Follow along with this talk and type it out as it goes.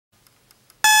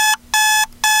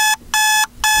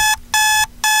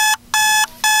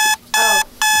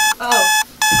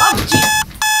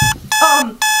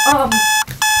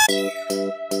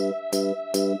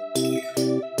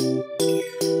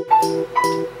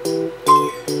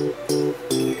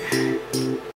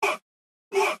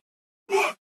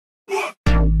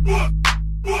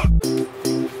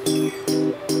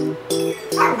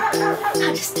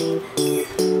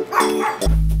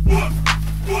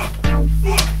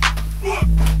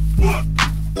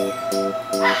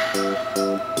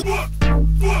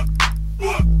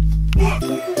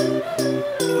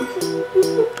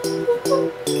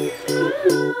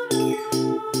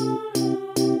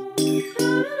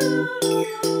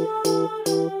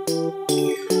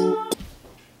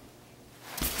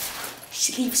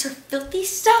leaves her filthy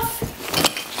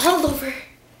stuff all over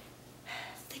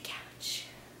the couch.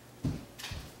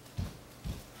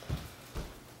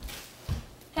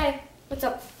 Hey, what's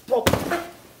up? Whoa.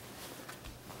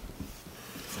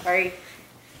 Sorry.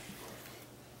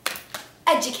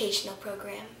 Educational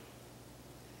program.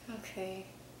 Okay.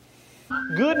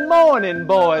 Good morning,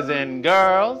 boys and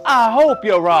girls. I hope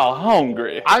you're all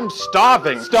hungry. I'm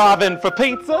starving. Starving for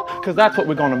pizza? Because that's what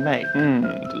we're gonna make.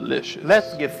 Delicious.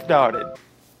 Let's get started.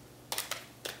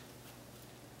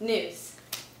 News.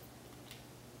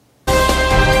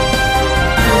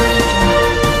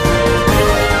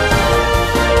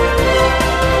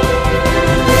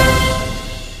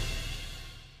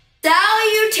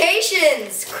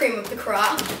 Salutations, cream of the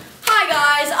crop. Hi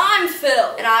guys, I'm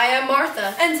Phil. And I am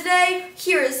Martha. And today,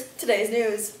 here's today's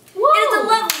news. Whoa. It is a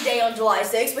lovely day on July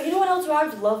 6th, but you know what else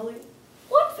rhymes with lovely?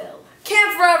 What, Phil?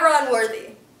 Camp Forever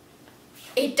Unworthy.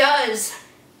 It does.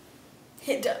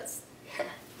 It does.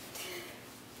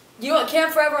 You know what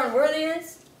Camp Forever Unworthy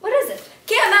is? What is it?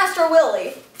 Camp Master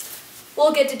Willie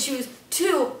will get to choose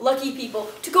 2 lucky people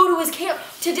to go to his camp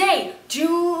today,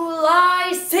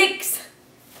 July 6th.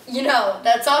 You know,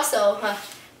 that's also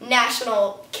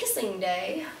National Kissing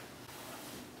Day.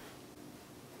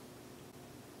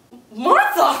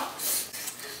 Martha!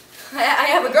 I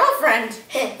have a girlfriend,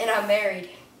 and I'm married.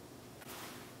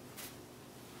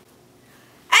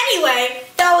 Anyway,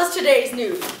 that was today's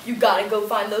news. You gotta go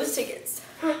find those tickets.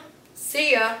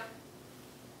 See ya.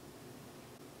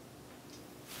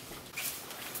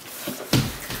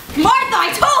 Martha,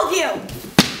 I told you!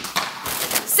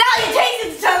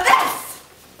 Salutations to this!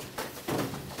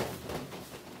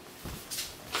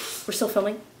 We're still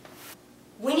filming?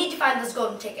 We need to find those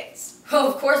golden tickets. Oh,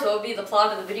 of course, what would be the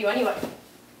plot of the video anyway?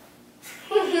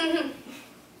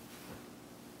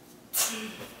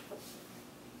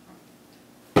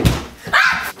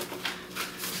 Ah!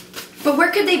 But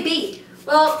where could they be?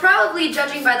 Well, probably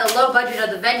judging by the low budget of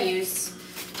the venues,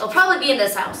 they'll probably be in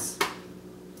this house.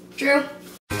 Drew?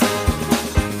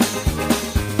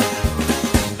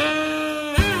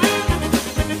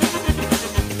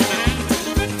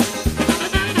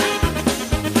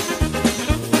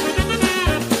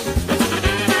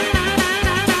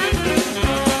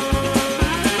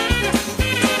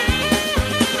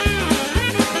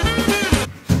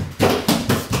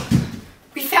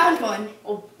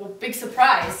 Big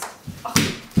surprise. Oh.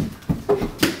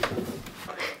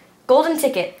 Golden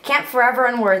ticket, Camp Forever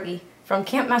Unworthy, from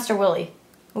Camp Master Willie.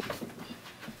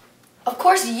 Of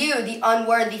course you, the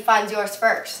unworthy, finds yours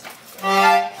first.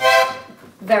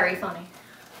 Very funny.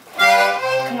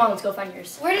 Come on, let's go find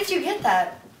yours. Where did you get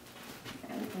that?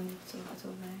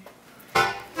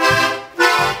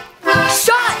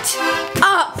 Shut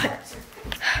up!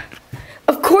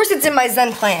 Of course it's in my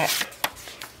Zen plant.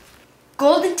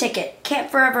 Golden ticket,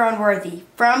 Camp Forever Unworthy,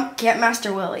 from Camp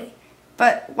Master Willie.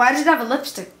 But why does it have a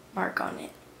lipstick mark on it?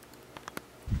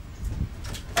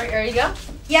 Are you ready to go?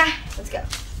 Yeah, let's go.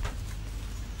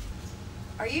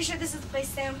 Are you sure this is the place,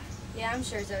 Sam? Yeah, I'm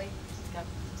sure, Zoe. Let's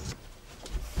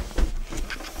go.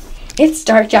 It's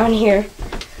dark down here.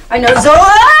 I know, Zoe!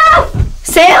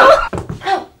 Sam!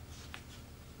 Oh.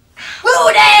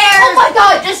 Who dares? Oh my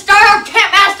God, disturb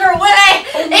Camp Master Willie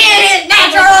in his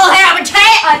natural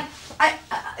habitat!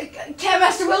 Camp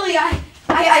Master Willie, Camp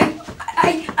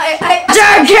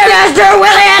Master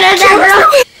Willie and his natural...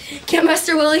 Camp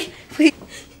Master Willie, please.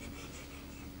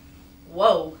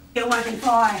 Whoa. You're working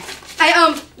for.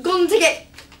 Golden ticket.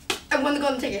 I won the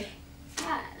golden ticket.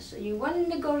 Ah, so you won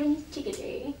the golden ticket,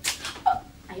 eh? Oh,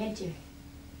 I enter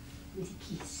with a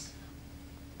kiss.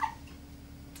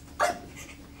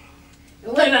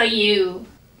 What about you?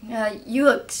 You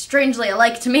look strangely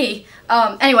alike to me.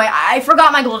 Anyway, I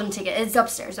forgot my golden ticket. It's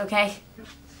upstairs, okay?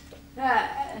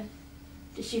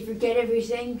 Did she forget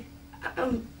everything?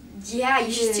 Yeah,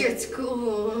 you should see her at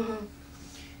school.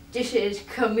 This is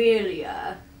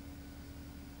Camellia.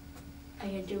 I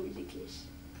enter with a kiss.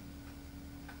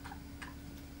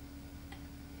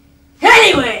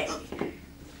 Anyway!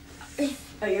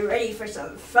 Are you ready for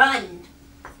some fun?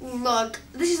 Look,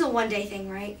 this is a one-day thing,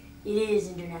 right? It is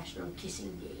International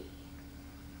Kissing Day.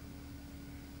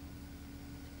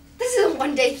 This is a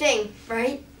one-day thing,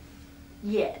 right?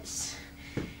 Yes.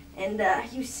 And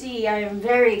you see, I am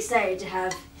very excited to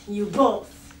have you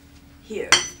both here.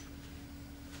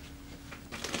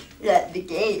 Let the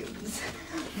games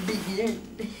begin.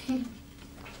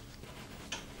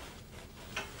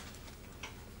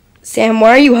 Sam, why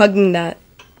are you hugging that?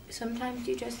 Sometimes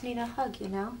you just need a hug, you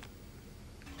know?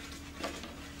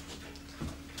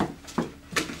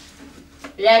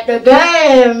 Let the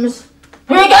games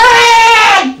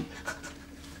begin!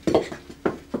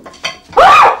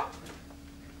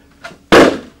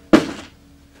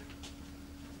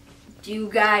 you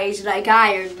guys like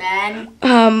Iron Man?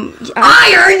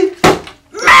 Iron?